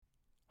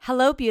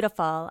Hello,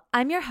 beautiful.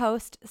 I'm your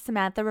host,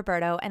 Samantha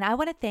Roberto, and I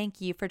want to thank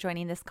you for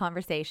joining this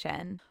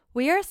conversation.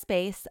 We are a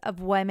space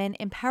of women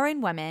empowering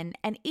women,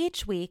 and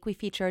each week we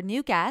feature a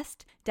new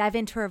guest, dive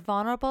into her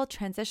vulnerable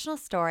transitional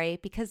story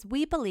because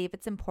we believe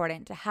it's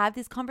important to have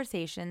these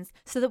conversations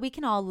so that we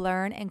can all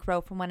learn and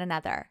grow from one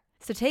another.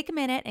 So take a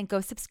minute and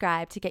go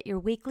subscribe to get your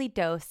weekly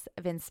dose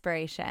of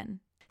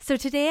inspiration. So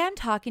today I'm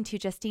talking to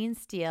Justine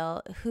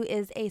Steele, who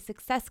is a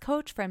success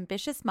coach for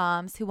ambitious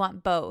moms who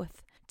want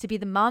both: to be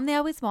the mom they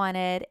always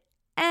wanted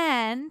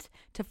and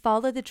to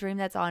follow the dream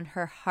that's on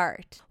her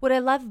heart. What I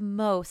love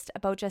most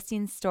about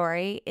Justine's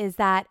story is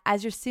that,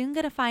 as you're soon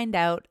going to find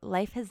out,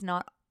 life has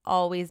not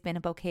always been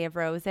a bouquet of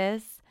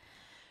roses.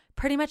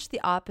 Pretty much the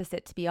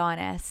opposite, to be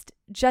honest.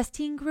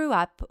 Justine grew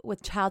up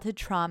with childhood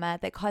trauma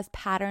that caused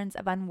patterns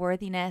of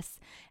unworthiness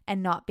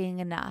and not being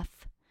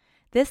enough.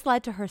 This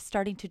led to her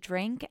starting to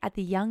drink at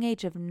the young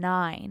age of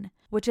 9,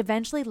 which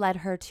eventually led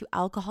her to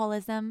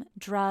alcoholism,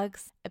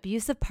 drugs,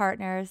 abusive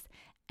partners,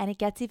 and it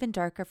gets even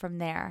darker from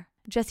there.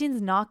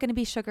 Justine's not going to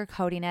be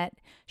sugarcoating it.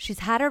 She's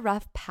had a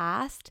rough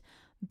past,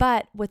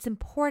 but what's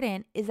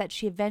important is that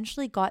she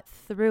eventually got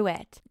through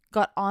it,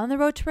 got on the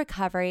road to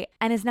recovery,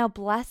 and is now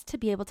blessed to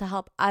be able to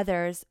help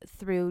others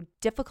through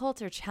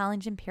difficult or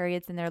challenging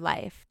periods in their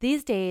life.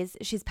 These days,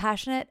 she's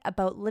passionate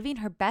about living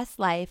her best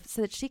life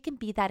so that she can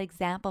be that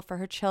example for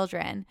her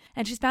children,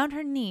 and she's found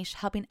her niche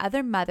helping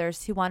other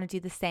mothers who want to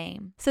do the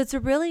same. So it's a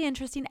really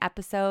interesting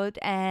episode,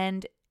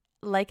 and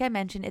like I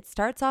mentioned, it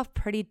starts off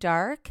pretty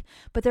dark,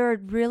 but there are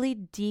really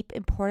deep,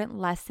 important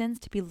lessons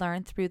to be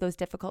learned through those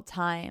difficult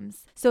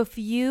times. So if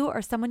you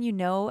or someone you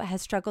know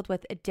has struggled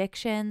with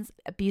addictions,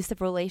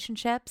 abusive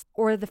relationships,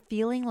 or the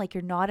feeling like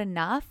you're not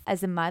enough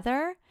as a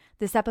mother,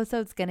 this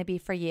episode's going to be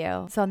for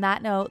you. So on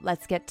that note,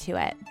 let's get to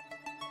it.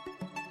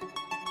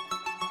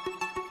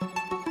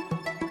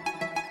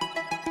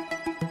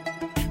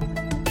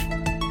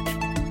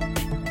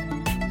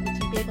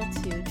 Would you be able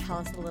to tell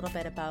us a little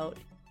bit about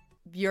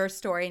your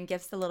story and give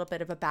us a little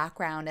bit of a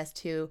background as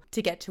to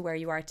get to where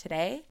you are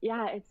today?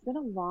 Yeah, it's been a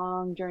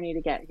long journey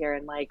to get here.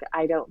 And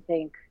I don't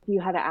think if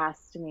you had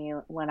asked me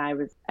when I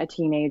was a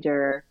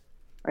teenager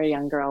or a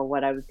young girl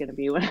what I was going to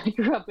be when I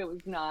grew up, it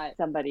was not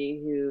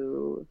somebody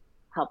who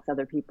helps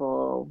other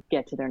people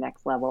get to their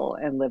next level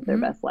and live their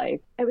best life.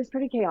 It was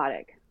pretty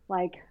chaotic,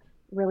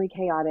 really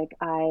chaotic.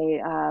 I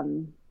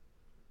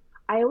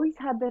always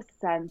had this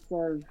sense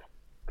of,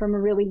 from a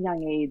really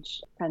young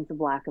age, sense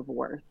of lack of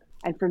worth.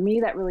 And for me,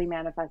 that really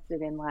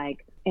manifested in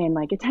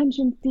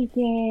attention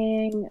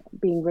seeking,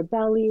 being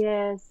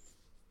rebellious,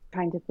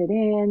 trying to fit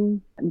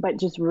in, but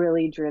just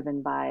really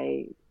driven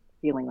by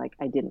feeling like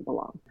I didn't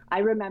belong. I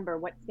remember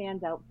what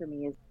stands out for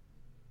me is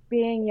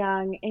being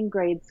young in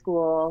grade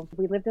school.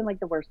 We lived in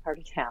the worst part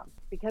of town.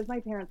 Because my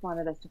parents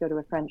wanted us to go to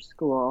a French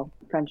school,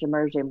 French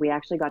immersion, we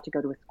actually got to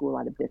go to a school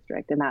out of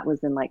district. And that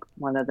was in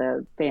one of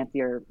the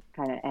fancier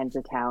kind of ends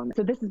of town.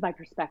 So this is my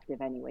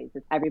perspective anyways.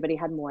 Everybody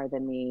had more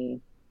than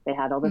me. They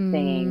had all the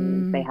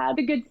things, they had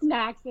the good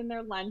snacks in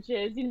their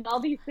lunches, all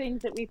these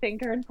things that we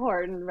think are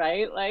important,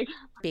 right?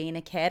 Being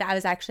a kid, I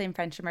was actually in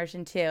French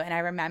immersion too. And I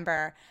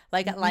remember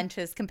at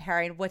lunches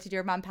comparing, what did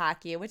your mom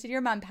pack you? What did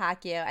your mom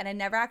pack you? And I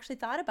never actually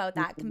thought about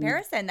that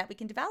comparison that we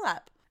can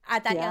develop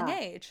at that young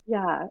age.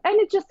 Yeah. And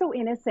it's just so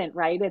innocent,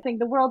 right? I think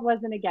the world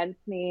wasn't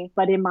against me,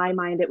 but in my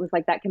mind, it was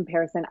that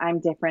comparison.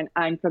 I'm different.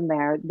 I'm from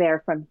there.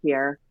 They're from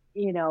here.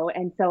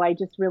 And so I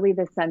just really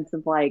this sense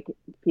of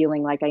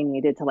feeling like I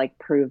needed to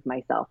prove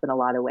myself in a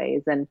lot of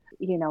ways. And,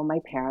 my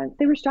parents,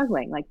 they were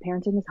struggling,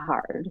 parenting is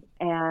hard.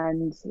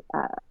 And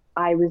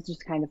I was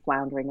just kind of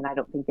floundering and I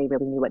don't think they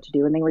really knew what to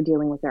do. And they were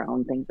dealing with their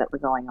own things that were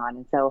going on.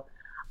 And so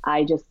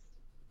I just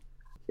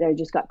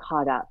got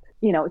caught up,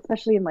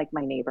 especially in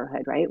my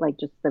neighborhood, right?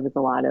 There was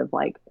a lot of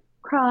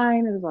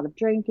crime, there was a lot of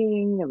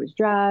drinking, there was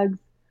drugs.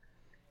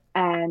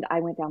 And I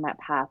went down that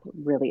path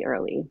really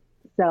early.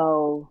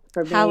 So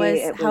for me,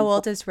 how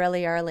old is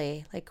really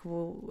early?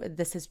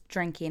 This is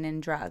drinking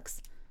and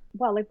drugs.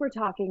 Well, if we're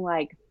talking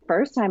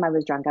first time I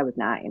was drunk, I was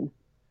 9.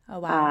 Oh,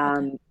 wow.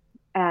 Okay.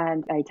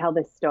 And I tell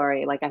this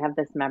story, I have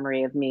this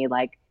memory of me,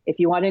 if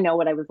you want to know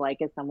what I was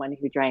like as someone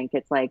who drank,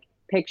 it's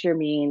picture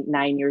me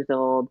 9 years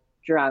old,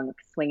 drunk,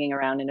 swinging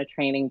around in a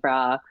training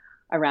bra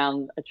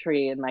around a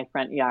tree in my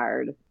front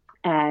yard.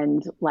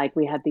 And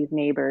we had these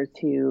neighbors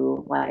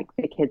who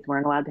the kids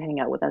weren't allowed to hang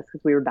out with us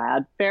because we were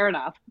bad. Fair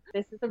enough.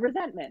 This is the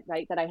resentment,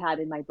 right, that I had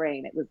in my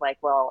brain. It was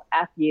well,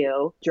 F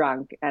you,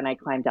 drunk. And I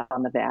climbed up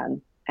on the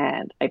van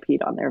and I peed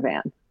on their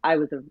van. I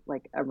was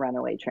a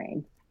runaway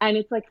train. And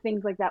it's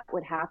things like that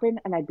would happen.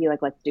 And I'd be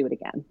let's do it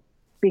again.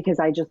 Because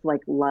I just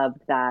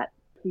loved that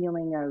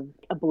feeling of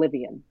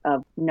oblivion,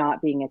 of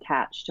not being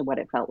attached to what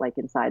it felt like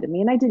inside of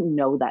me. And I didn't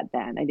know that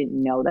then. I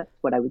didn't know that's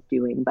what I was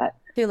doing. But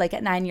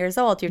at 9 years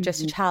old, you're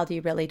just a child.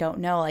 You really don't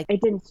know.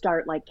 It didn't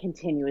start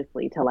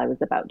continuously till I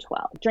was about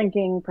 12.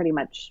 Drinking pretty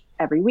much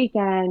every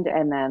weekend,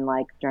 and then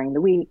during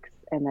the weeks,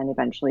 and then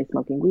eventually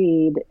smoking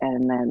weed.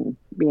 And then,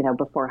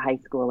 before high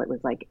school, it was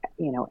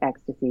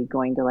ecstasy,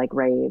 going to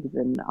raves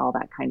and all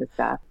that kind of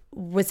stuff.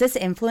 was this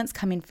influence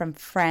coming from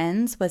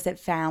friends? Was it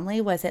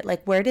family? Was it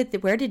like, where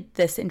did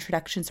this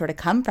introduction sort of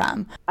come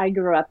from? I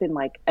grew up in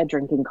like a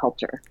drinking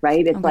culture,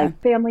 right? It's Okay.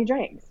 like family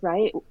drinks,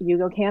 right? You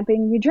go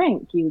camping, you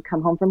drink. You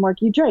come home from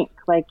work, you drink.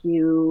 Like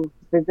you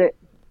visit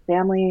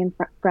family and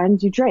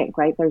friends, you drink,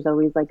 right? There's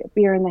always like a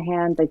beer in the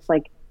hand. It's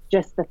like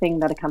just the thing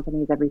that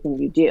accompanies everything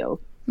you do.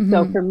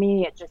 So for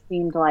me, it just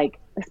seemed like,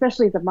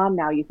 especially as a mom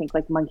now, you think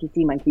like monkey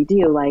see, monkey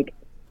do. Like,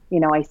 you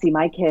know, I see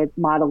my kids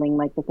modeling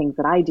like the things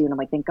that I do. And I'm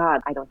like, thank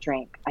God I don't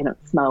drink. I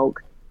don't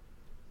smoke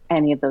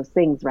any of those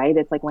things, right?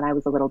 It's like when I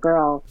was a little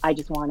girl, I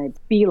just wanted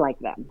to be like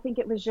them. I think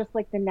it was just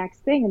like the next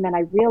thing. And then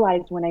I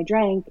realized when I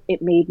drank,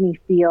 it made me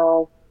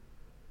feel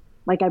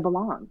like I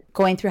belonged.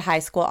 Going through high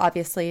school,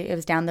 obviously, it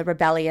was down the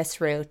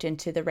rebellious route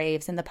into the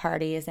raves and the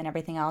parties and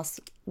everything else.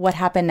 What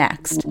happened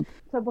next?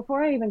 So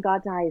before I even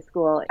got to high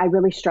school, I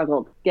really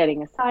struggled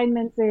getting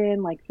assignments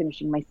in, like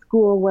finishing my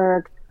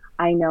schoolwork.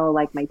 I know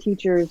like my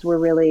teachers were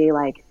really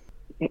like,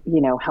 you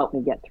know, help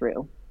me get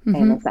through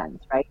in a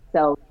sense, right?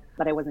 So,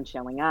 but I wasn't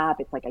showing up.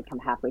 It's like I'd come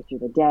halfway through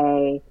the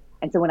day.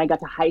 And so when I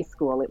got to high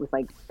school, it was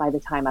like by the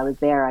time I was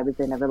there, I was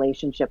in a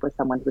relationship with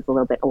someone who was a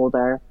little bit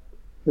older,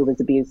 who was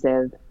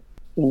abusive.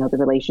 You know, the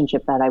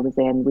relationship that I was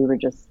in, we were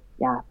just,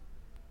 yeah,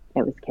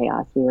 it was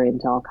chaos. We were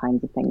into all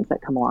kinds of things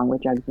that come along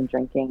with drugs and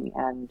drinking.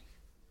 And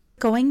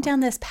going down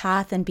this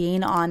path and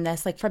being on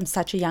this, like from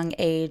such a young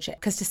age,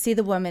 because to see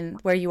the woman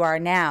where you are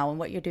now and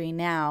what you're doing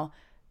now,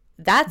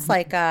 that's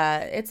like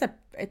it's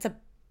a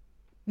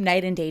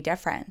night and day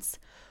difference.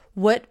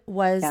 What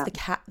was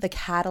the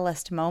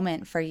catalyst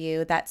moment for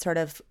you that sort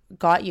of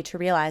got you to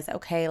realize,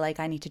 okay, like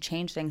I need to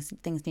change things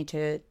need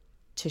to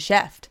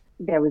shift?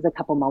 There was a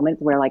couple moments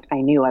where like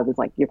I knew I was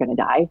like, you're going to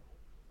die.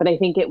 But I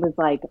think it was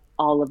like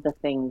all of the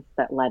things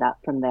that led up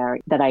from there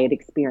that I had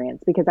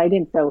experienced, because I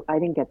didn't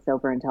get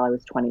sober until I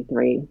was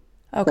 23.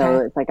 Okay. So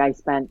it's like I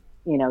spent,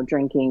 you know,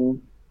 drinking,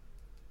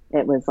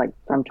 it was like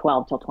from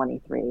 12 till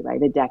 23,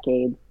 right? A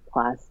decade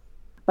plus.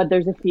 But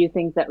there's a few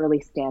things that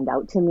really stand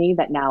out to me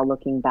that now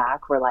looking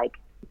back were like,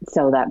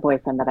 so that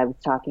boyfriend that I was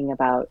talking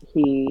about,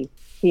 he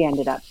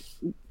ended up,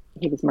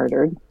 he was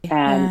murdered.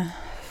 And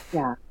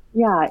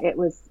it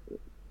was,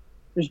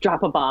 just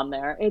drop a bomb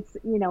there. It's,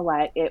 you know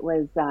what, it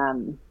was,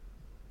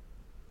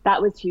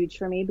 that was huge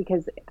for me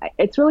because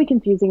it's really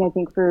confusing, I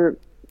think, for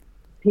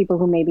people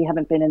who maybe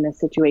haven't been in this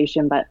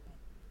situation, but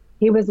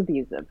he was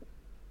abusive.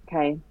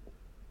 Okay.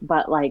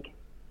 But like,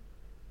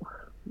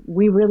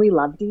 we really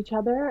loved each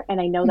other. And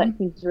I know that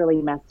seems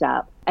really messed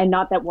up, and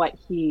not that what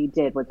he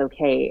did was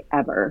okay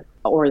ever,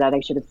 or that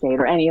I should have stayed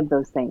or any of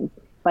those things.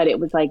 But it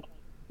was like,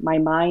 my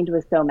mind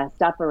was so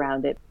messed up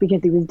around it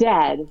because he was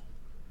dead.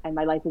 And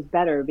my life was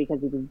better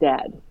because he was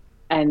dead.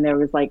 And there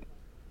was like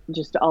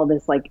just all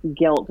this like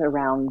guilt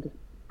around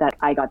that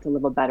I got to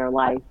live a better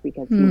life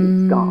because he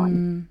was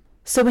gone.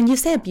 So when you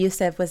say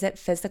abusive, was it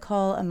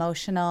physical,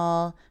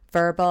 emotional,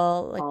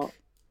 verbal, like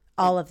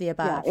all of the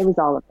above? Yeah, it was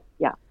all of it.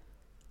 Yeah.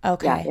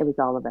 Okay. Yeah, it was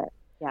all of it.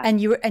 Yeah. And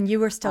you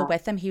were still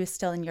with him? He was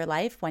still in your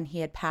life when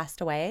he had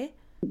passed away?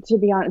 To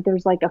be honest,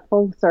 there's like a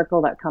full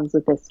circle that comes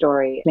with this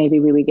story. Maybe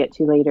we would get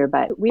to later,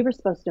 but we were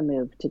supposed to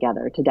move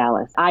together to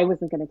Dallas. I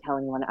wasn't going to tell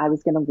anyone. I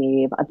was going to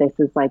leave. This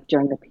is like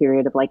during the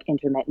period of like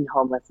intermittent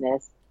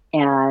homelessness.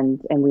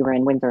 And we were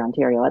in Windsor,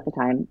 Ontario at the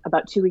time.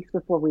 About 2 weeks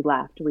before we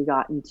left, we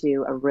got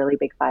into a really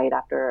big fight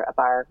after a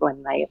bar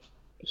one night.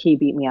 He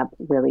beat me up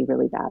really,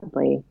 really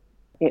badly.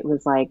 It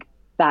was like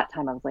that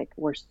time I was like,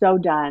 we're so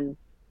done.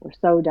 We're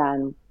so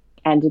done.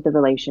 Ended the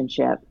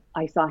relationship.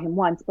 I saw him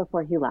once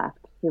before he left.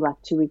 He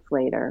left 2 weeks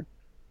later.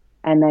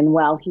 And then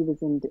while he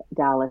was in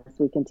Dallas,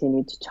 we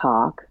continued to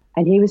talk.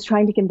 And he was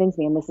trying to convince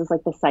me, and this is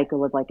like the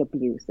cycle of like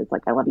abuse. It's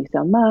like, I love you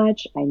so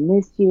much. I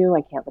miss you.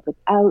 I can't live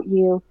without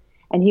you.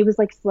 And he was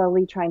like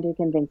slowly trying to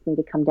convince me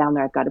to come down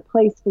there. I've got a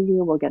place for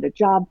you. We'll get a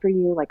job for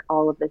you, like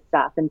all of this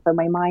stuff. And so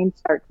my mind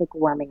starts like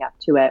warming up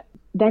to it.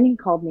 Then he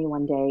called me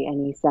one day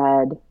and he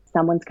said,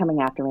 someone's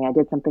coming after me. I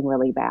did something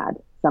really bad.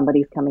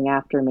 Somebody's coming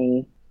after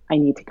me. I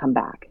need to come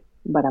back,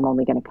 but I'm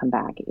only going to come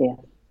back if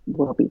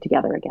we'll be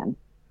together again.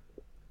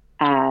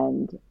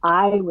 And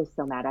I was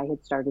so mad. I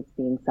had started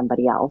seeing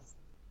somebody else,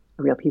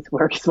 a real piece of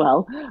work as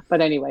well.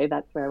 But anyway,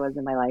 that's where I was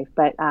in my life.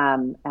 But,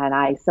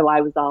 so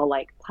I was all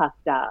like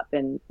puffed up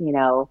and, you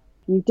know,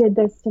 you did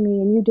this to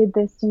me and you did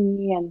this to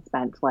me, and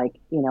spent like,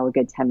 you know, a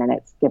good 10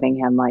 minutes giving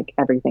him like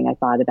everything I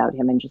thought about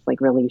him and just like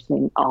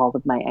releasing all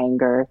of my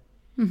anger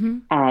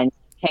and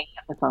hanging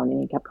up the phone.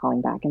 And he kept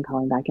calling back and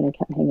I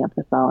kept hanging up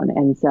the phone.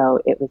 And so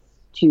it was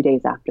 2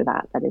 days after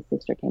that his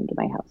sister came to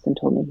my house and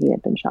told me he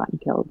had been shot and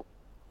killed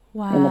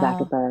in the back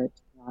of the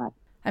lot.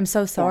 I'm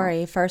so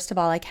sorry. Yeah. First of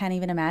all, I can't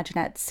even imagine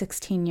at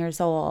 16 years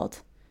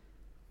old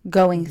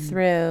going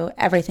through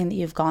everything that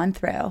you've gone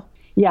through.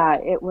 Yeah,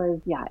 it was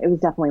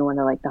definitely one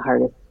of like the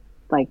hardest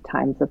like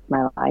times of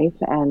my life.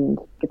 And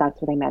that's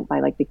what I meant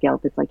by like the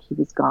guilt. It's like he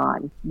was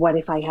gone. What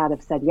if I had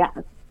have said yes?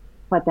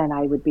 But then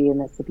I would be in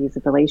this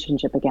abusive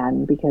relationship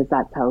again, because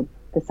that's how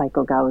the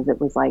cycle goes.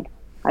 It was like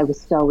I was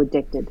so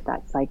addicted to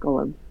that cycle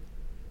of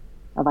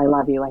of I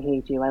love you, I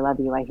hate you, I love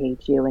you, I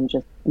hate you, and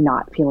just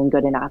not feeling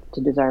good enough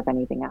to deserve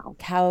anything else.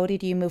 How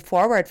did you move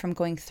forward from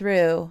going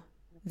through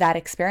that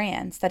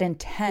experience, that Yeah.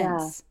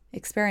 intense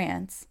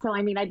experience? So,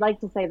 I mean, I'd like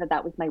to say that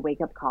that was my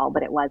wake up call,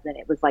 but it wasn't.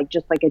 It was like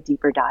just like a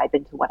deeper dive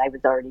into what I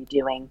was already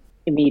doing,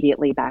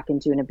 immediately back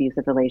into an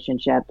abusive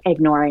relationship,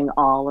 ignoring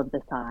all of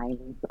the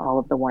signs, all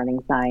of the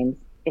warning signs.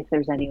 If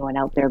there's anyone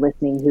out there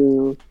listening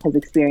who has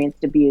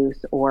experienced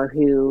abuse or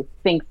who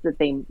thinks that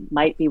they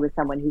might be with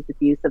someone who's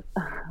abusive,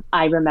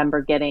 I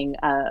remember getting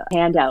a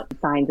handout,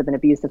 signs of an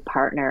abusive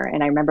partner.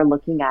 And I remember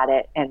looking at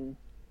it and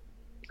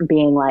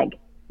being like,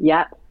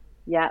 yep,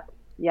 yep,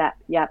 yep,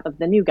 yep, of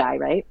the new guy,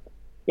 right?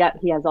 Yep,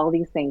 he has all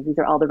these things. These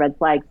are all the red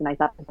flags. And I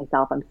thought to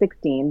myself, I'm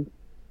 16.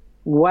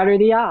 What are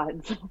the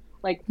odds?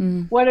 Like,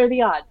 what are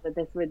the odds that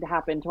this would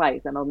happen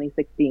twice? I'm only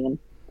 16.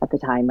 At the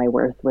time, my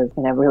worth was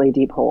in a really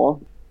deep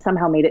hole.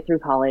 Somehow made it through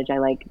college.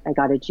 I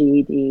got a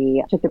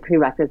GED, took the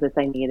prerequisites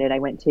I needed. I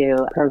went to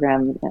a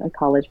program, a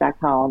college back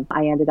home.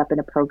 I ended up in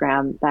a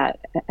program that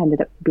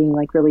ended up being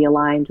like really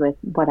aligned with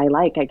what I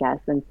like, I guess.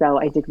 And so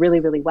I did really,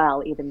 really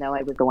well, even though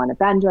I would go on a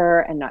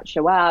bender and not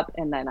show up.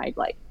 And then I'd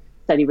like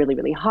study really,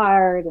 really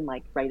hard and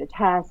like write a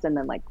test and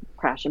then like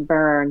crash and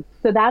burn.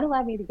 So that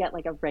allowed me to get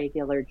like a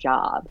regular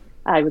job.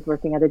 I was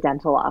working at a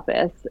dental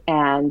office.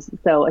 And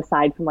so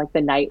aside from like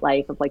the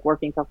nightlife of like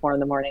working till 4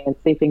 a.m. and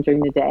sleeping during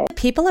the day.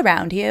 People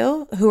around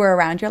you who were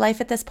around your life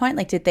at this point,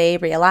 like, did they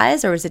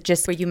realize, or was it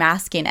just, were you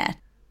masking it?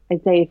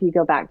 I'd say if you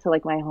go back to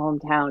like my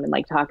hometown and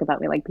like talk about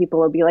me, like people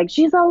will be like,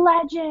 she's a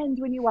legend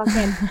when you walk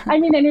in. I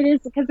mean, and it is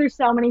because there's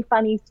so many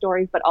funny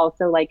stories, but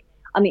also like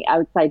on the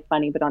outside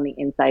funny, but on the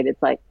inside,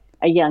 it's like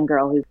a young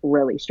girl who's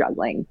really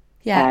struggling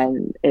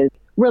and is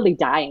really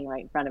dying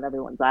right in front of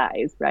everyone's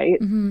eyes, right?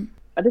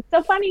 But it's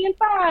so funny and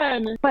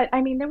fun. But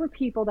I mean, there were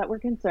people that were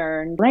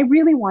concerned. And I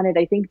really wanted,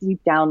 I think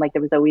deep down, like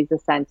there was always a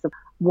sense of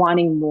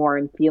wanting more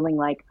and feeling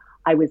like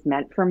I was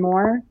meant for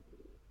more,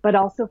 but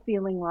also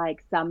feeling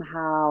like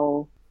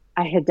somehow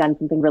I had done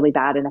something really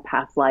bad in a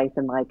past life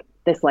and like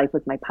this life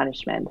was my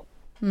punishment.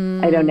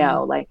 I don't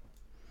know, like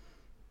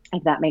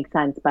if that makes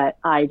sense, but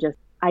I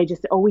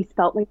just always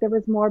felt like there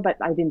was more, but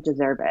I didn't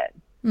deserve it.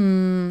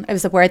 It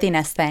was a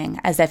worthiness thing,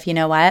 as if, you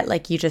know what,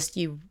 like you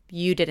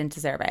didn't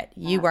deserve it.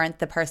 You weren't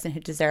the person who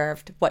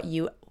deserved what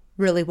you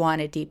really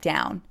wanted deep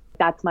down.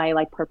 That's my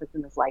like purpose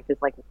in this life, is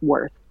like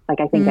worth. Like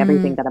I think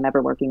everything that I'm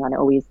ever working on,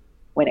 always,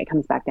 when it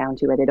comes back down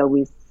to it, it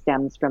always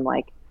stems from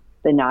like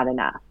the not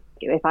enough.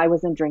 If I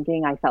wasn't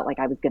drinking, I felt like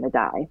I was going to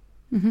die.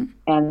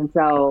 And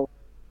so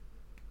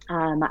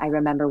I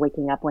remember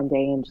waking up one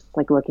day and just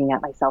like looking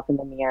at myself in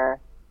the mirror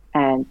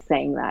and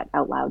saying that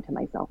out loud to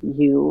myself,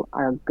 you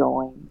are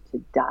going to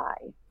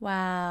die.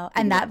 Wow.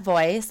 And that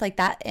voice, like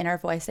that inner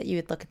voice that you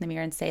would look in the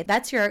mirror and say,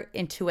 that's your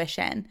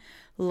intuition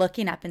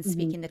looking up and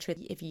speaking the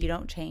truth. If you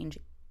don't change,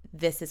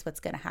 this is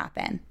what's going to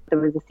happen. There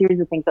was a series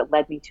of things that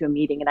led me to a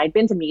meeting, and I'd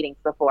been to meetings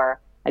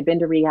before. I'd been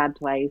to rehab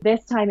twice.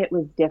 This time it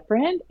was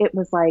different. It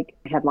was like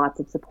I had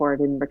lots of support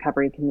in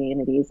recovery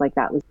communities. Like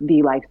that was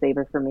the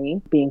lifesaver for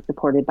me, being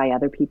supported by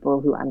other people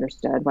who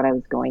understood what I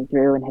was going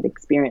through and had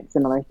experienced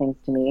similar things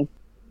to me.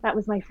 That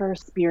was my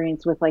first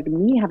experience with like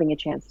me having a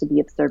chance to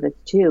be of service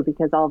too,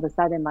 because all of a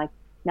sudden, like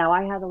now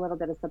I had a little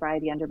bit of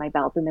sobriety under my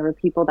belt and there were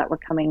people that were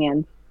coming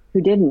in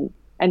who didn't.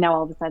 And now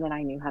all of a sudden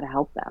I knew how to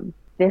help them.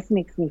 This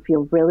makes me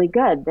feel really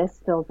good. This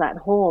fills that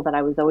hole that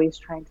I was always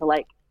trying to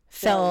like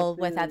fill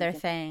with other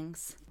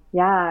things.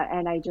 Yeah.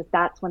 And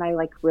that's when I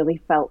like really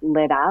felt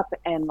lit up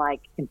and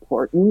like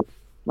important,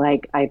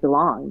 like I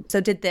belonged. So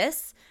did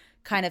this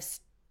kind of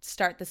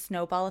start the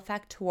snowball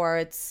effect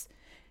towards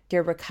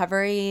your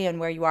recovery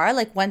and where you are?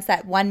 Like once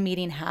that one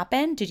meeting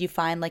happened, did you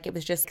find like it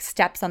was just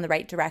steps on the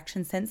right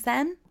direction since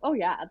then? Oh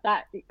yeah,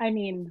 I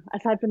mean,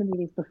 aside from the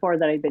meetings before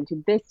that I'd been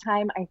to, this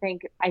time I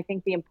think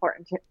the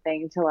important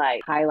thing to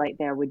like highlight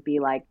there would be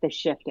like the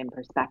shift in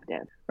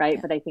perspective, right?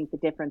 Yeah. But I think the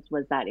difference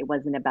was that it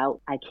wasn't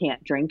about I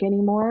can't drink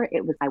anymore.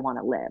 It was I want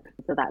to live.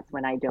 So that's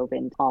when I dove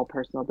into all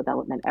personal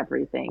development,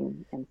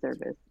 everything in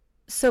service.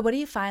 So what do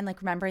you find,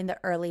 like remembering the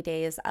early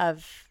days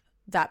of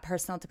that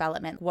personal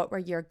development, what were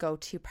your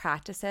go-to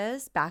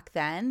practices back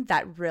then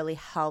that really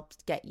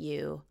helped get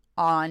you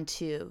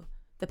onto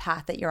the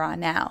path that you're on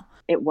now?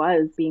 It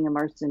was being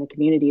immersed in a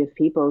community of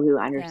people who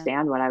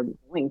understand what I'm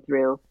going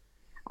through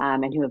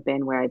and who have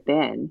been where I've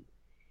been.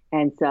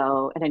 And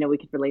so, and I know we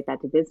could relate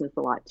that to business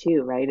a lot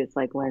too, right? It's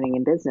like learning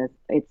in business.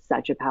 It's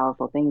such a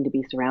powerful thing to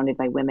be surrounded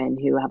by women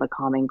who have a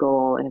common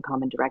goal and a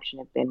common direction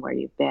of been where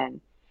you've been.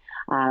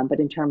 But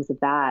in terms of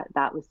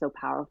that was so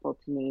powerful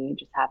to me,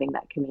 just having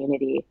that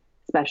community,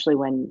 especially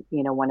when,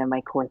 you know, one of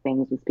my core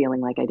things was feeling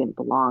like I didn't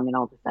belong and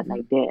all of a sudden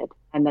I did.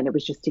 And then it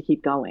was just to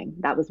keep going.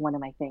 That was one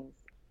of my things.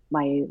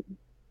 My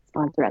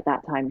sponsor at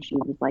that time, she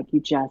was like,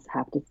 you just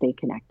have to stay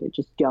connected.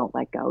 Just don't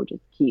let go.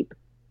 Just keep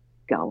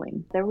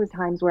going. There was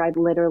times where I'd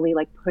literally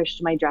like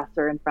pushed my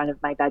dresser in front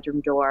of my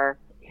bedroom door,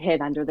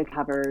 hid under the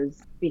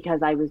covers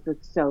because I was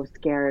just so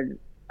scared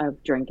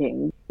of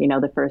drinking. You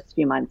know, the first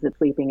few months of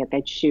sleeping,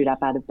 I'd shoot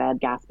up out of bed,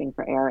 gasping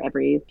for air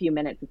every few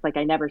minutes. It's like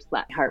I never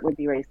slept. My heart would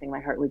be racing.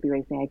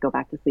 I'd go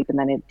back to sleep and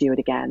then I'd do it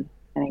again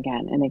and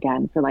again and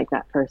again for like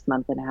that first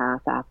month and a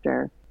half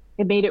after.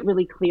 It made it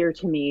really clear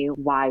to me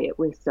why it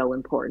was so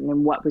important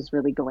and what was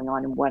really going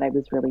on and what I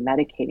was really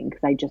medicating,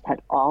 because I just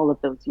had all of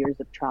those years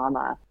of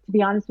trauma. To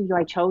be honest with you,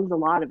 I chose a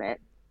lot of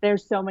it.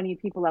 There's so many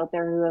people out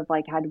there who have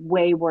like had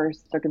way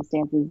worse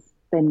circumstances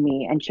than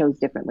me and chose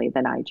differently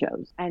than I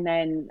chose. And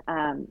then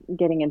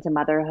getting into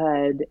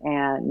motherhood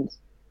and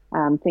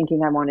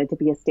thinking I wanted to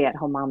be a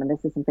stay-at-home mom. And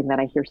this is something that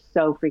I hear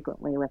so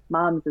frequently with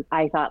moms. Is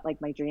I thought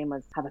like my dream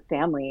was have a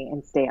family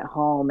and stay at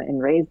home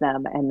and raise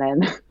them. And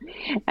then,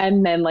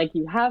 and then like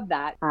you have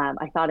that.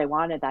 I thought I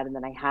wanted that, and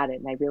then I had it,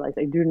 and I realized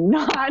I do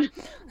not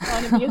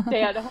want to be a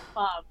stay-at-home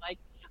mom. Like,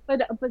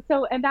 but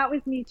so, and that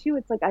was me too.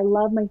 It's like I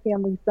love my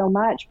family so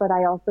much, but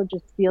I also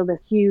just feel this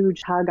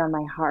huge tug on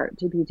my heart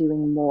to be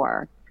doing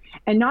more,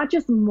 and not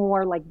just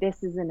more like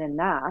this isn't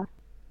enough.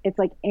 It's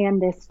like,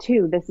 and this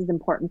too, this is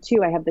important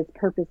too. I have this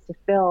purpose to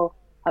fill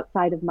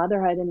outside of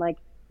motherhood. And like,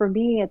 for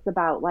me, it's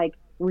about like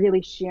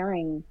really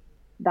sharing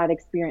that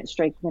experience,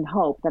 strength, and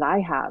hope that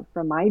I have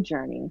from my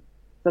journey,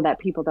 so that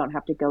people don't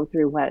have to go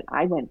through what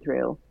I went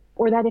through,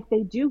 or that if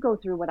they do go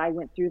through what I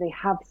went through, they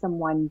have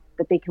someone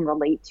that they can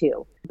relate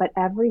to. But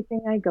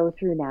everything I go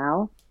through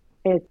now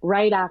is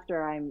right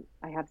after I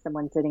have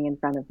someone sitting in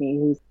front of me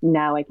who's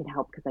now I can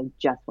help because I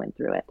just went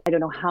through it. I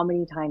don't know how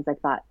many times I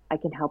thought I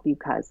can help you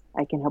cuz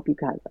I can help you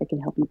cuz I can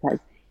help you cuz,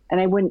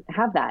 and I wouldn't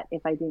have that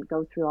if I didn't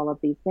go through all of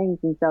these things.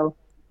 And so,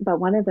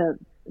 but one of the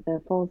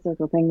full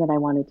circle thing that I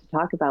wanted to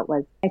talk about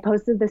was I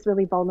posted this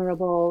really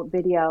vulnerable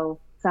video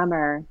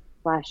summer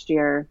last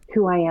year,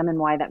 who I am and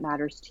why that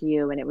matters to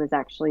you. And it was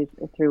actually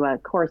through a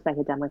course I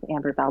had done with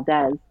Amber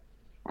Valdez.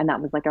 And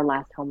that was like our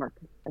last homework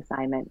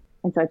assignment.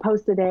 And so I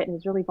posted it, and it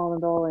was really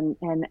vulnerable.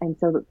 And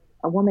so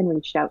a woman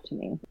reached out to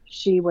me.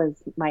 She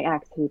was my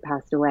ex who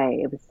passed away.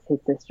 It was his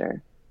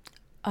sister.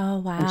 Oh,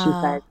 wow. And she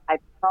said, I've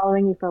been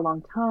following you for a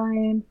long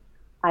time.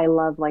 I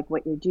love like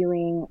what you're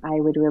doing. I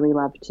would really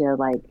love to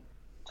like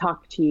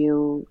talk to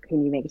you.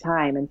 Can you make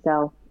time? And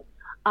so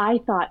I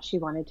thought she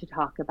wanted to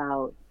talk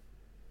about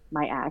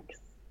my ex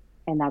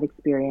and that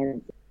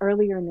experience.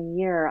 Earlier in the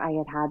year,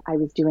 I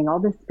was doing all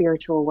this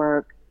spiritual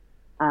work,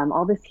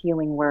 all this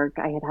healing work.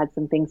 I had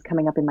some things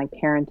coming up in my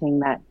parenting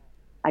that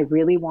I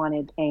really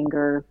wanted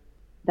anger,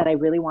 that I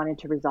really wanted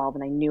to resolve.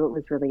 And I knew it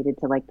was related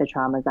to like the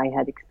traumas I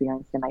had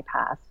experienced in my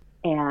past.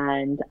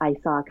 And I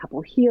saw a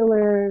couple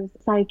healers,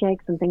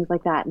 psychics, and things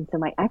like that. And so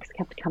my ex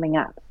kept coming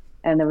up,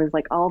 and there was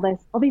like all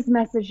these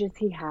messages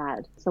he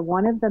had. So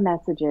one of the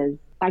messages,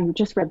 I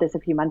just read this a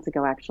few months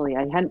ago, actually.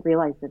 I hadn't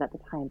realized it at the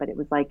time, but it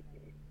was like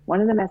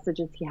one of the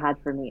messages he had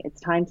for me,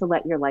 it's time to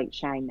let your light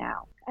shine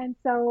now. And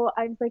so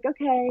I was like,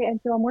 okay. And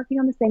so I'm working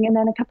on this thing. And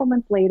then a couple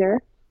months later,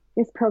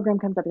 this program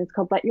comes up, and it's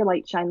called Let Your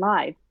Light Shine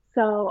Live.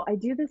 So I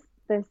do this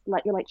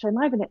Let Your Light Shine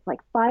Live, and it's like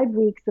 5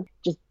 weeks of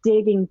just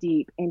digging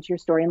deep into your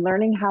story and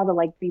learning how to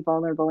like be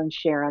vulnerable and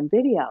share on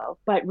video.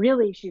 But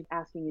really, she's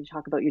asking you to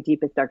talk about your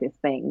deepest, darkest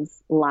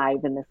things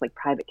live in this like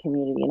private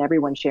community, and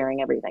everyone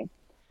sharing everything.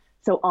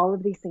 So all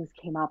of these things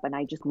came up, and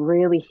I just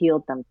really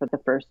healed them for the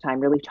first time.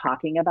 Really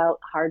talking about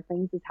hard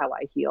things is how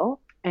I heal.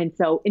 And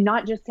so, and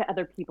not just to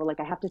other people, like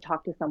I have to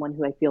talk to someone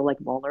who I feel like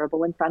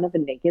vulnerable in front of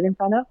and naked in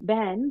front of.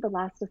 Then the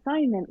last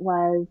assignment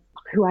was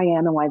who I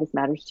am and why this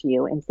matters to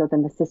you. And so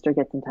then the sister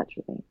gets in touch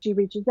with me. She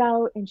reaches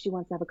out and she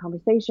wants to have a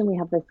conversation. We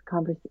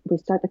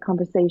start the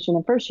conversation.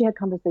 And first she had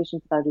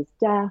conversations about his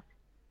death,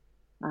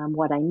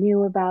 what I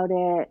knew about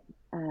it.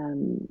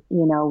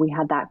 We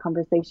had that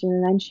conversation,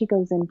 and then she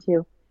goes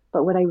into,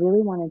 but what I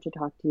really wanted to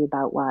talk to you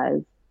about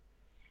was,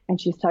 and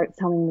she starts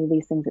telling me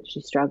these things that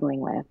she's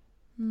struggling with.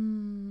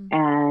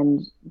 And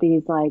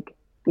these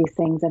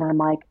things, and I'm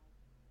like,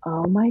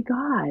 oh my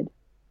God,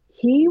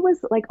 he was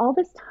like, all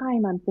this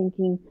time I'm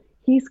thinking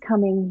he's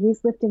coming,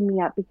 he's lifting me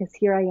up because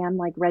here I am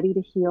like ready to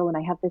heal, and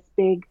I have this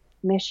big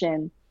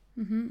mission.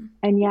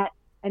 And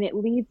it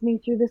leads me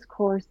through this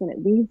course, and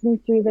it leads me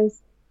through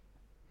this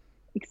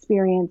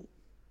experience,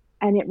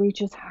 and it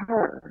reaches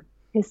her,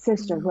 his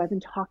sister, who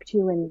hasn't talked to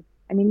you. And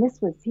I mean,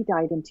 he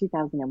died in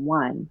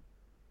 2001,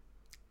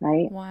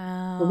 right?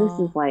 Wow. So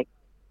this is like,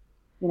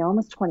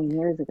 almost 20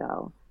 years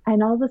ago.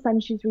 And all of a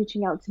sudden she's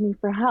reaching out to me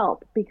for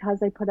help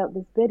because I put out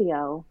this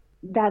video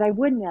that I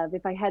wouldn't have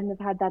if I hadn't have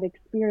had that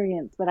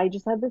experience. But I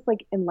just had this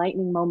like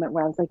enlightening moment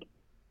where I was like,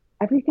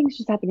 everything's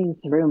just happening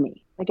through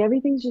me. Like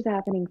everything's just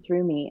happening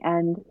through me.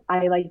 And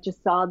I like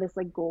just saw this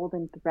like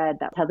golden thread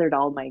that tethered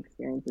all my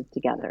experiences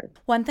together.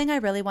 One thing I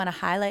really want to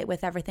highlight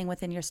with everything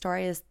within your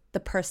story is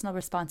the personal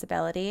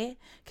responsibility,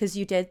 because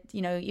you did,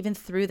 even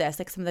through this,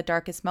 like some of the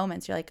darkest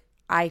moments, you're like,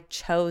 I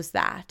chose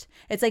that.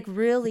 It's like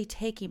really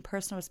taking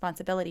personal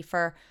responsibility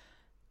for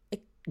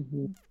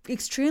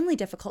extremely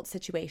difficult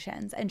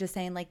situations and just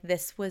saying like,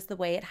 this was the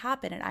way it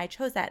happened and I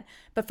chose that,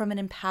 but from an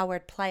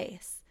empowered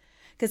place.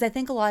 Because I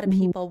think a lot of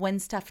people, when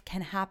stuff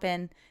can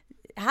happen,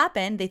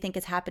 they think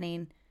it's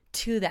happening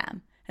to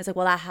them. It's like,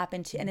 well, that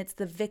happened to, and it's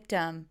the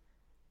victim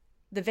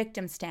the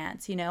victim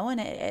stance, you know, and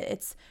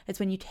it's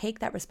when you take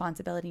that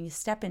responsibility and you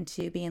step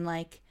into being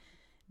like,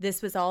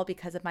 this was all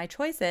because of my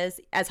choices,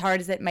 as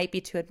hard as it might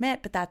be to admit,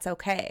 but that's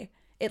okay.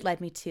 It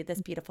led me to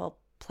this beautiful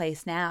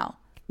place now.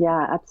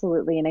 Yeah,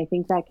 absolutely. And I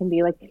think that can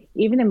be like,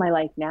 even in my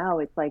life now,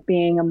 it's like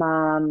being a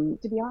mom,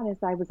 to be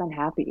honest, I was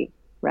unhappy,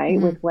 right?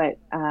 Mm-hmm. With what,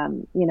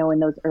 in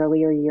those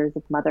earlier years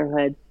of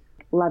motherhood,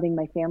 loving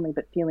my family,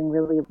 but feeling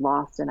really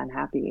lost and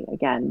unhappy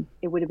again.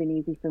 It would have been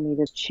easy for me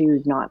to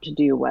choose not to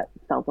do what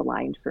felt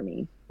aligned for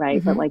me, right?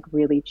 Mm-hmm. But like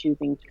really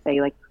choosing to say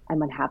like,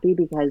 I'm unhappy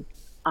because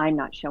I'm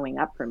not showing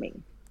up for me,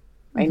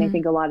 right? Mm-hmm. And I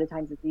think a lot of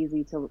times it's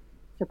easy to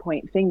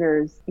point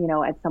fingers,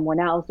 at someone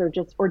else or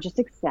just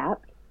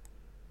accept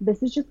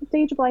this is just the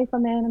stage of life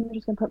I'm in. I'm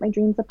just going to put my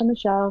dreams up on the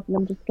shelf and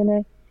I'm just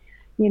going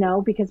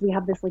to, because we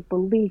have this like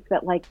belief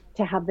that like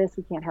to have this,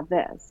 we can't have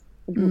this.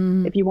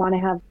 If you want to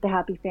have the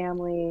happy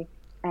family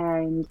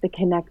and the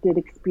connected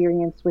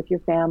experience with your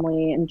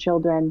family and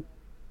children,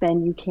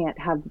 then you can't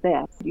have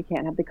this. You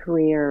can't have the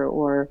career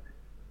or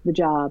the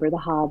job or the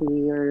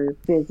hobby or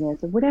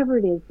business or whatever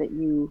it is that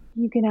you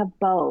can have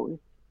both.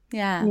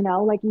 Yeah.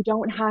 Like you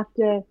don't have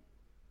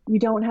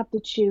to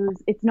choose.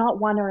 It's not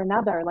one or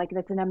another. Like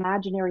that's an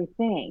imaginary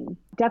thing.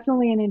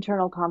 Definitely an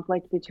internal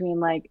conflict between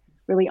like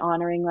really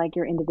honoring like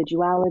your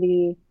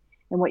individuality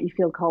and what you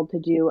feel called to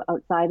do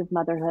outside of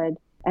motherhood,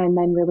 and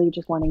then really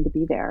just wanting to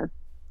be there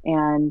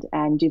and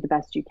do the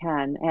best you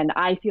can. And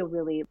I feel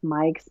really,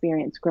 my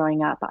experience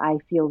growing up, I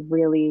feel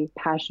really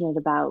passionate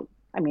about,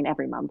 I mean,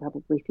 every mom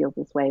probably feels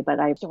this way,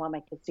 but I don't want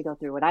my kids to go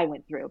through what I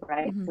went through,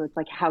 right? Mm-hmm. So it's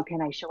like, how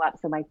can I show up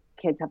so my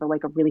kids have a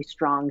really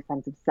strong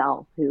sense of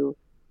self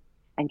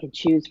and can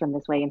choose from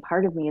this way? And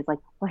part of me is like,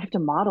 well, I have to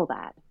model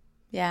that.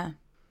 Yeah.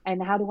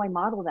 And how do I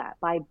model that?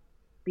 By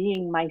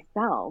being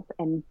myself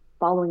and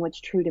following what's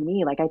true to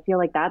me. Like, I feel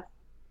like that's,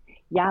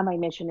 my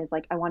mission is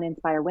like, I want to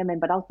inspire women,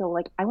 but also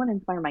like, I want to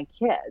inspire my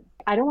kids.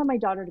 I don't want my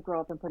daughter to grow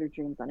up and put her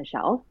dreams on a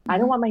shelf. Mm-hmm. I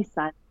don't want my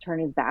son to turn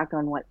his back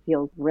on what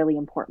feels really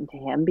important to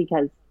him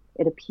because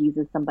it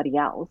appeases somebody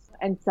else.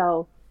 And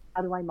so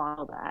how do I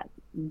model that?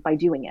 By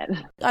doing it.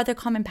 Are there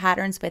common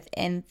patterns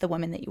within the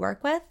women that you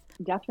work with?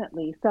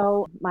 Definitely.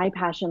 So my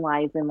passion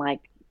lies in like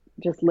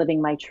just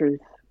living my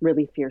truth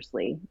really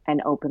fiercely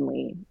and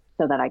openly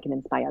so that I can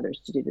inspire others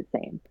to do the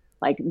same.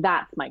 Like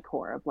that's my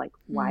core of like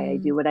why I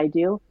do what I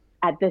do.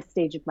 At this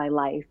stage of my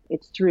life,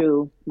 it's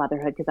through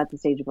motherhood because that's the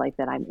stage of life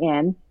that I'm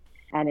in.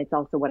 And it's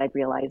also what I've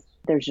realized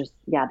there's just,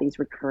 these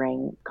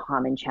recurring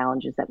common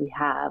challenges that we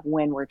have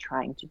when we're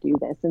trying to do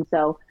this. And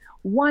so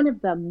one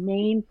of the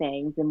main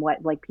things and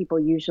what like people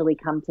usually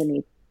come to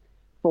me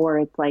for,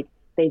 it's like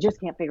they just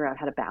can't figure out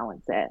how to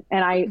balance it.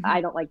 And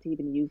I don't like to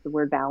even use the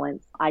word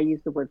balance. I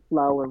use the word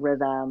flow or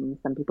rhythm.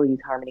 Some people use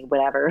harmony,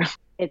 whatever.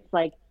 It's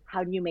like,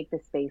 how do you make the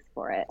space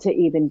for it to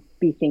even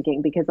be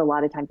thinking? Because a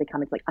lot of times they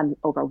come, it's like, I'm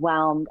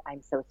overwhelmed.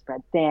 I'm so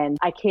spread thin.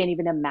 I can't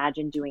even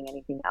imagine doing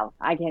anything else.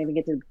 I can't even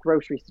get to the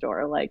grocery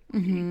store, like,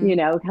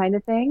 kind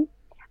of thing.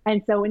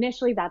 And so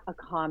initially that's a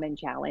common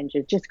challenge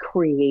is just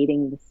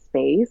creating the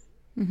space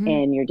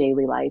in your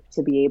daily life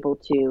to be able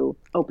to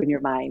open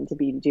your mind to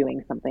be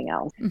doing something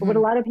else. But what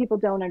a lot of people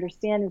don't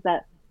understand is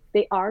that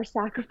they are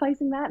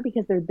sacrificing that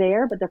because they're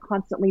there, but they're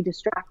constantly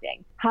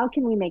distracting. How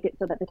can we make it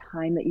so that the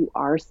time that you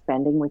are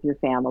spending with your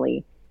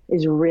family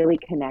is really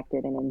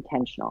connected and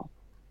intentional?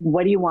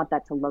 What do you want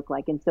that to look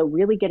like? And so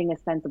really getting a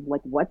sense of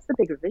like, what's the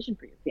bigger vision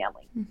for your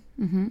family?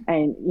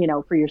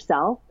 And, for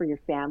yourself, for your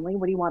family,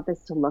 what do you want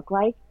this to look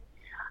like?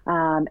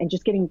 And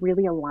just getting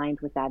really aligned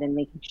with that and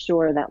making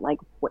sure that like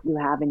what you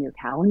have in your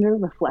calendar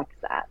reflects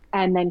that,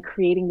 and then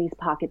creating these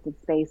pockets of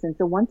space. And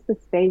so once the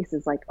space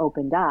is like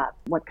opened up,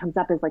 what comes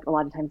up is like a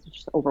lot of times it's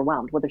just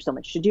overwhelmed. Well, there's so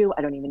much to do.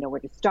 I don't even know where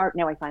to start.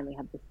 Now I finally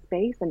have this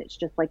space, and it's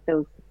just like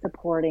those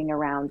supporting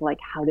around like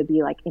how to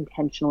be like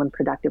intentional and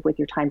productive with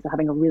your time. So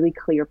having a really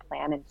clear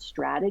plan and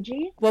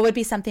strategy. What would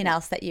be something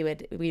else that you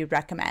would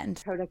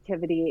recommend?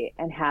 Productivity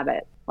and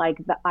habit.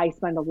 I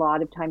spend a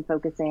lot of time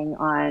focusing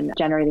on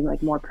generating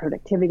like more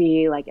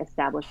productivity, like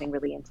establishing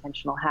really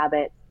intentional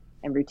habits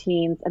and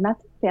routines. And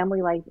that's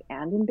family life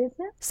and in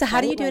business. So how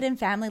do you do it in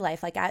family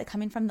life? Like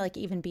coming from like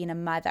even being a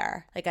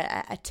mother, like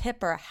a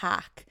tip or a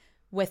hack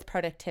with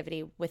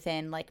productivity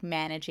within like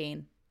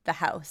managing the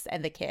house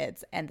and the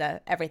kids and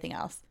the everything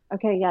else?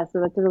 Okay, yeah,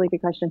 so that's a really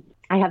good question.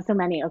 I have so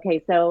many.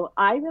 Okay, so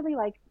I really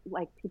like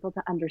people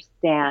to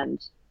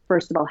understand,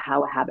 first of all,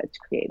 how a habit's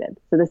created.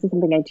 So this is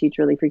something I teach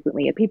really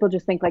frequently. People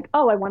just think like,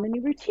 oh, I want a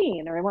new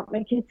routine or I want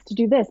my kids to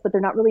do this, but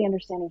they're not really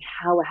understanding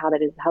how a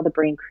habit is, how the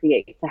brain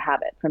creates a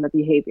habit from a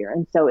behavior.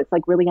 And so it's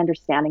like really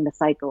understanding the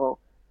cycle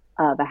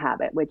of a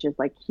habit, which is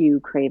like cue,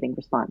 craving,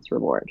 response,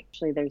 reward.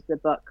 Actually, there's the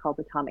book called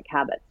Atomic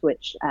Habits,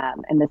 which,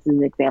 and this is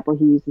an example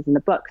he uses in the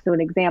book. So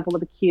an example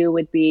of a cue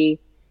would be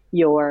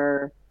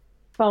your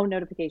phone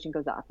notification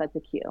goes off. That's a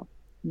cue.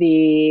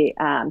 The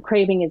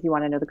craving is you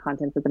want to know the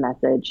contents of the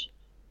message.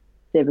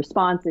 The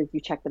response is you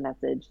check the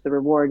message. The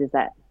reward is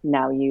that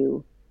now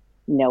you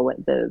know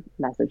what the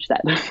message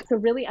said. So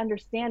really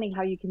understanding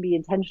how you can be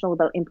intentional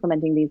about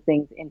implementing these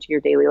things into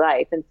your daily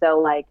life. And so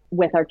like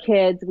with our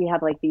kids, we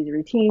have like these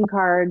routine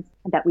cards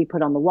that we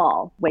put on the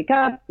wall. Wake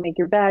up, make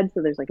your bed.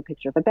 So there's like a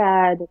picture of a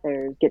bed,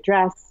 there's get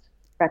dressed,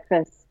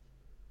 breakfast,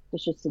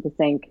 dishes to the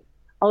sink,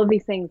 all of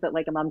these things that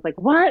like a mom's like,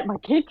 what? My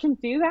kid can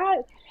do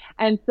that?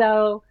 And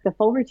so the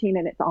full routine,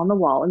 and it's on the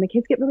wall, and the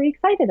kids get really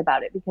excited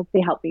about it because they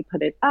help me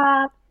put it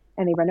up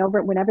and they run over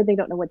it whenever they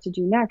don't know what to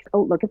do next.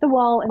 Oh, look at the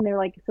wall. And they're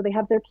like, so they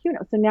have their cue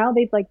notes. So now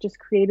they've like just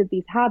created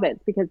these habits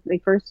because they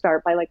first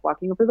start by like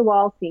walking over the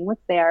wall, seeing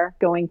what's there,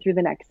 going through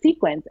the next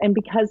sequence. And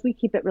because we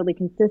keep it really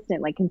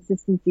consistent, like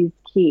consistency is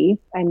key,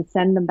 and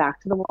send them back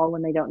to the wall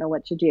when they don't know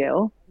what to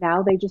do.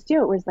 Now they just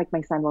do it. Whereas like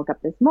my son woke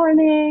up this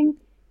morning,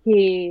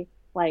 he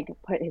like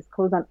put his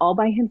clothes on all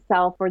by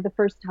himself for the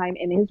first time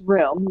in his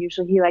room.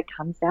 Usually he like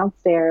comes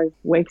downstairs,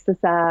 wakes us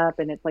up,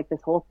 and it's like this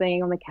whole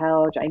thing on the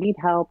couch. I need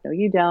help. No,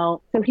 you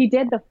don't. So he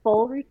did the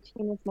full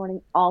routine this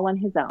morning all on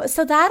his own.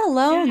 So that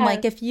alone,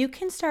 like if you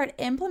can start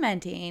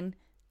implementing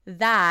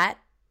that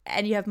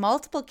and you have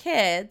multiple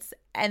kids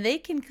and they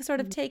can sort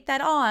of take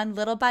that on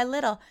little by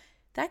little,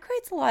 that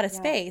creates a lot of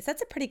space.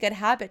 That's a pretty good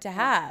habit to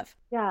have.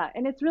 Yeah.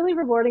 And it's really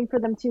rewarding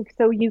for them too.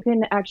 So you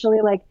can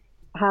actually like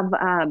have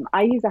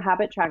I use a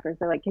habit tracker,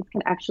 so like kids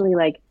can actually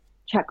like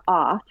check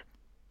off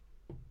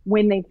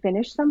when they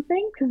finish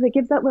something because it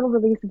gives that little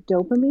release of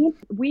dopamine.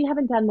 We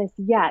haven't done this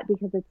yet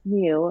because it's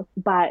new,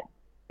 but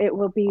it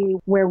will be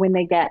where when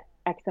they get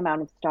X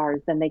amount of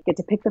stars, then they get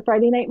to pick the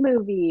Friday night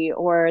movie,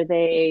 or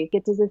they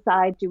get to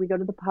decide, do we go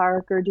to the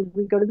park or do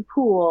we go to the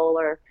pool,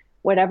 or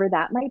whatever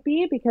that might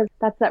be, because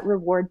that's that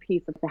reward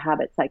piece of the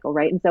habit cycle,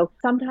 right? And so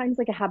sometimes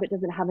like a habit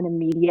doesn't have an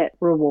immediate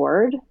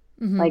reward.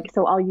 Like,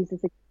 so I'll use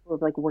this example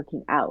of like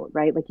working out,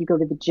 right? Like you go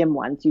to the gym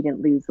once, you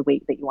didn't lose the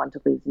weight that you want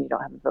to lose and you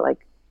don't have the like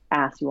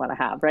ass you want to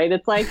have, right?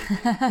 It's like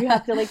you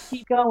have to like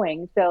keep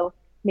going. So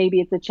maybe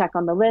it's a check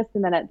on the list.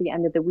 And then at the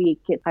end of the week,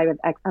 I have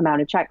X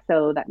amount of checks.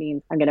 So that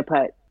means I'm going to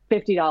put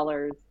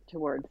 $50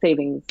 towards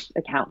savings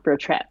account for a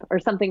trip or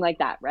something like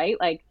that, right?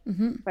 Like,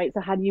 right. So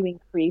how do you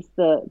increase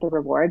the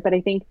reward? But I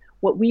think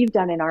what we've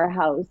done in our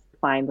house,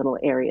 find little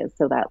areas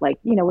so that like,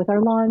 you know, with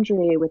our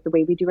laundry, with the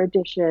way we do our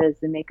dishes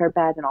and make our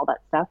bed and all that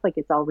stuff, like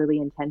it's all really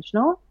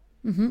intentional,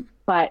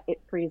 but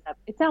it frees up.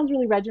 It sounds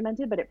really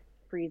regimented, but it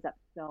frees up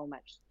so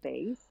much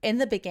space. In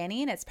the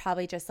beginning, it's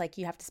probably just like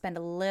you have to spend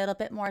a little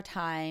bit more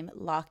time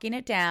locking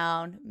it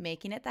down,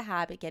 making it the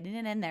habit, getting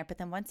it in there. But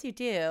then once you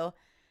do,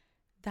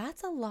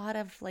 that's a lot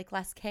of like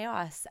less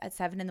chaos at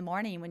 7 a.m.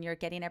 when you're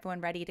getting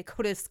everyone ready to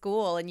go to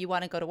school and you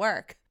want to go to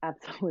work.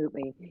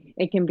 Absolutely.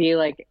 It can be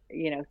like,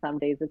 you know, some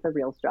days it's a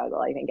real struggle.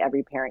 I think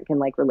every parent can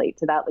like relate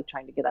to that, like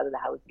trying to get out of the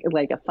house,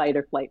 like a fight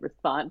or flight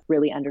response,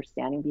 really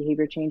understanding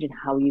behavior change and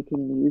how you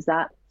can use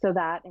that. So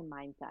that and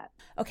mindset.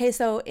 Okay.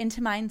 So into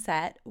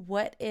mindset,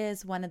 what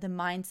is one of the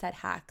mindset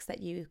hacks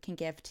that you can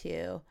give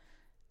to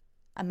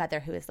a mother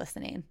who is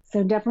listening?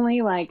 So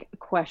definitely like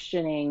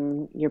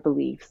questioning your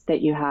beliefs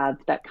that you have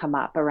that come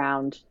up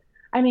around,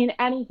 I mean,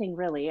 anything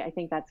really. I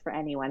think that's for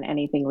anyone,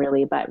 anything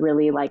really, but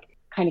really like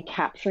kind of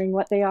capturing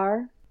what they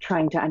are,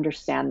 trying to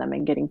understand them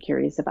and getting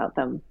curious about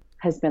them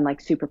has been like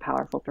super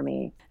powerful for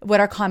me. What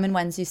are common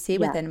ones you see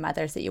within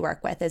mothers that you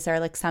work with? Is there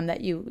like some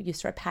that you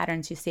sort of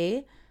patterns you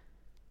see?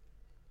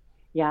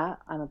 Yeah,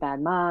 I'm a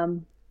bad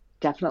mom.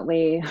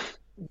 Definitely.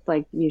 It's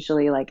like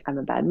usually like I'm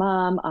a bad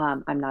mom.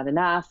 I'm not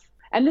enough.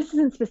 And this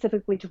isn't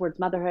specifically towards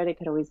motherhood. It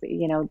could always be,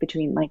 you know,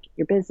 between like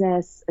your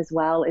business as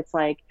well. It's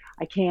like,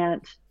 I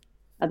can't,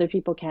 other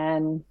people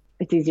can,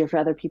 it's easier for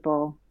other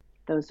people,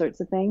 those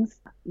sorts of things.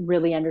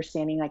 Really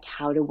understanding like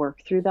how to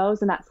work through those.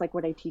 And that's like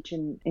what I teach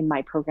in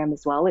my program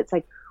as well. It's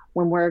like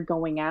when we're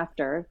going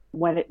after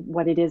what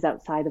it is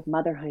outside of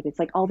motherhood, it's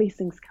like all these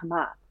things come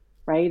up,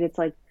 right? It's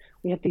like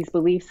we have these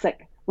beliefs that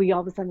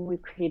all of a sudden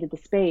we've created the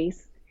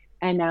space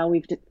and now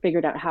we've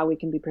figured out how we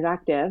can be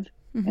productive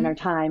in our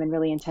time and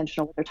really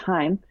intentional with our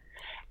time.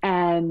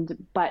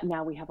 But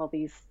now we have all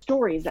these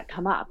stories that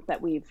come up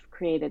that we've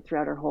created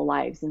throughout our whole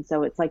lives. And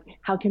so it's like,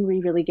 how can we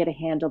really get a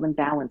handle and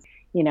balance,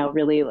 you know,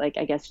 really like,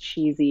 I guess,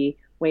 cheesy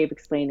way of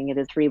explaining it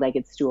is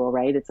three-legged stool,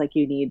 right? It's like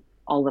you need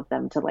all of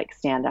them to like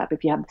stand up.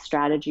 If you have the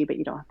strategy, but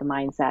you don't have the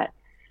mindset,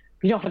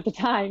 you don't have the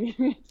time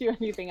to do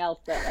anything else.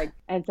 That like,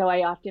 and so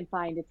I often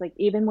find it's like,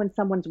 even when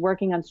someone's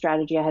working on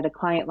strategy, I had a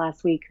client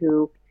last week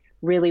who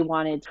really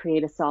wanted to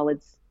create a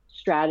solid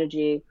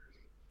strategy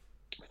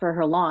for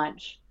her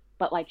launch,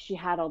 but like she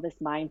had all this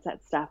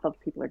mindset stuff of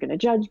people are going to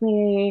judge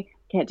me,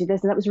 can't do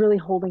this. And that was really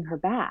holding her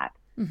back.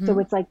 So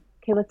it's like,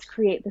 okay, let's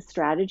create the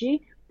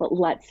strategy, but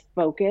let's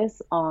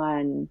focus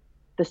on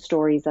the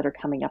stories that are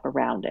coming up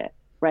around it.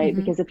 Right.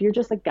 Because if you're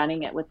just like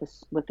gunning it with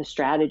the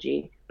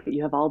strategy, but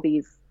you have all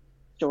these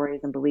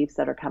stories and beliefs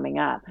that are coming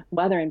up,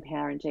 whether in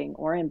parenting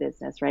or in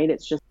business, right?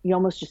 It's just, you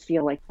almost just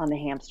feel like on the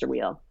hamster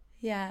wheel.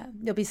 Yeah,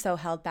 you'll be so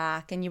held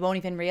back and you won't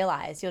even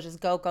realize. You'll just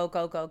go,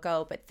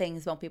 but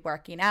things won't be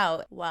working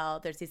out. Well,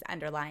 there's these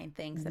underlying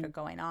things that are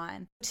going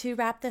on. To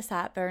wrap this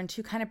up, or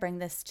to kind of bring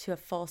this to a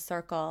full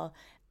circle,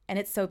 and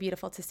it's so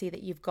beautiful to see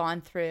that you've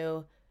gone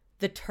through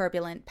the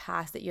turbulent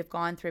past that you've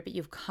gone through, but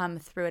you've come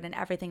through it and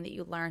everything that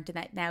you learned and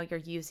that now you're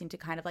using to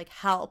kind of like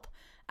help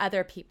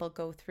other people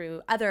go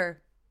through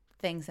other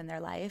things in their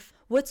life.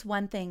 What's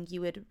one thing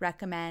you would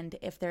recommend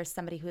if there's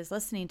somebody who is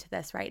listening to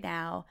this right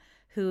now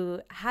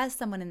who has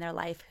someone in their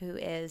life who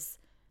is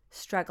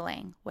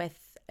struggling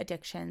with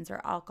addictions or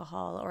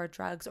alcohol or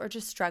drugs or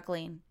just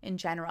struggling in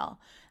general?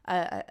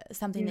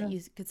 Something that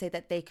you could say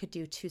that they could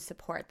do to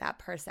support that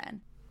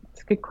person?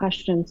 It's a good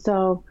question.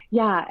 So,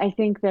 yeah, I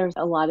think there's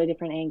a lot of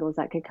different angles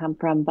that could come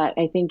from, but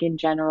I think in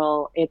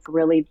general, it's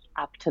really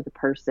up to the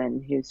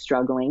person who's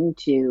struggling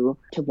to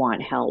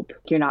want help.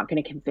 You're not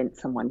going to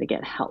convince someone to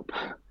get help.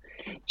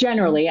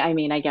 Generally, I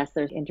mean, I guess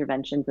there's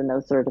interventions and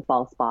those sort of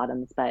false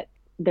bottoms, but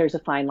there's a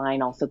fine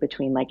line also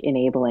between like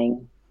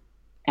enabling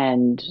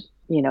and,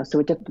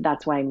 so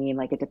that's why I mean,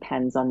 like, it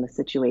depends on the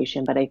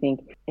situation. But I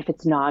think if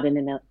it's not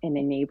an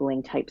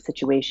enabling type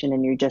situation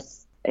and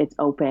it's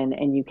open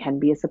and you can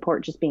be a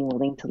support, just being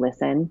willing to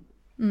listen,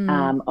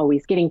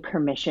 always getting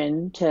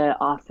permission to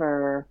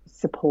offer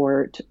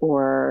support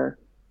or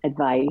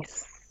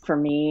advice. For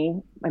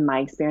me, in my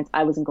experience,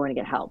 I wasn't going to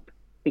get help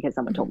because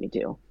someone told me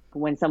to.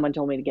 When someone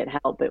told me to get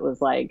help, it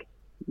was like,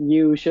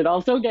 you should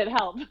also get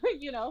help,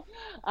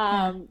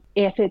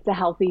 If it's a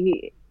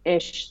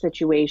healthy-ish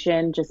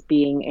situation, just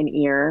being an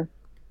ear,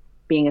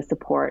 being a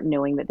support,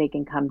 knowing that they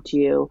can come to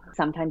you.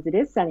 Sometimes it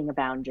is setting a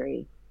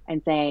boundary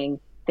and saying,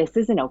 this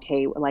isn't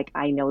okay. Like,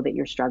 I know that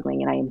you're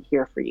struggling and I am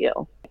here for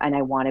you and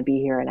I want to be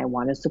here and I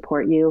want to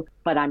support you,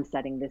 but I'm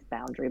setting this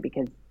boundary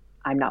because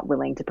I'm not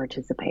willing to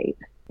participate.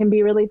 It can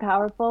be really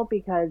powerful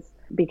because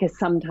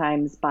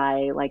sometimes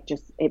by like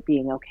just it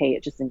being okay,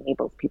 it just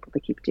enables people to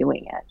keep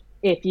doing it.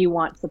 If you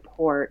want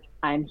support,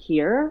 I'm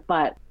here,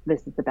 but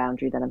this is the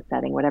boundary that I'm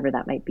setting, whatever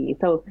that might be.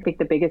 So I think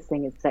the biggest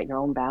thing is set your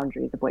own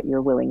boundaries of what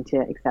you're willing to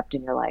accept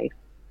in your life,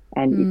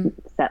 and you can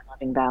set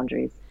loving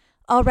boundaries.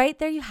 All right,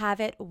 there you have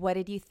it. What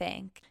did you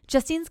think?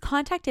 Justine's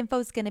contact info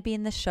is going to be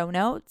in the show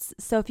notes.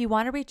 So if you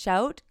want to reach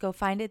out, go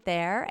find it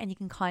there and you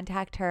can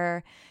contact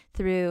her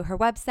through her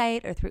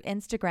website or through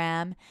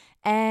Instagram.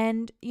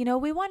 And,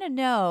 we want to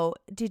know,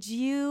 did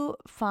you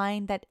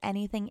find that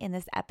anything in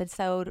this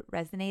episode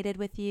resonated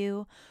with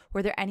you?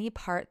 Were there any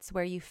parts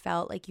where you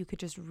felt like you could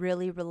just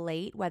really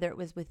relate, whether it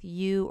was with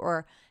you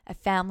or a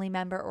family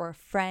member or a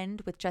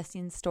friend with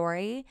Justine's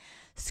story?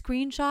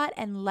 Screenshot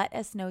and let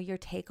us know your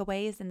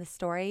takeaways in the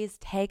stories.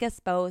 Tag us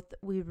both.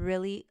 We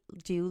really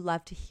do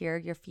love to hear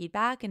your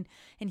feedback and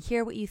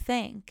hear what you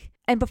think.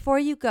 And before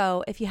you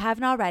go, if you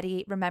haven't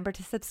already, remember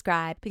to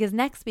subscribe because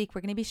next week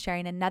we're going to be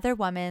sharing another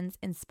woman's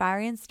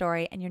inspiring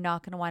story and you're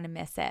not going to want to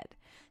miss it.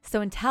 So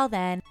until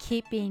then,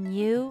 keep being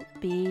you,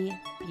 be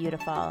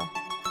beautiful.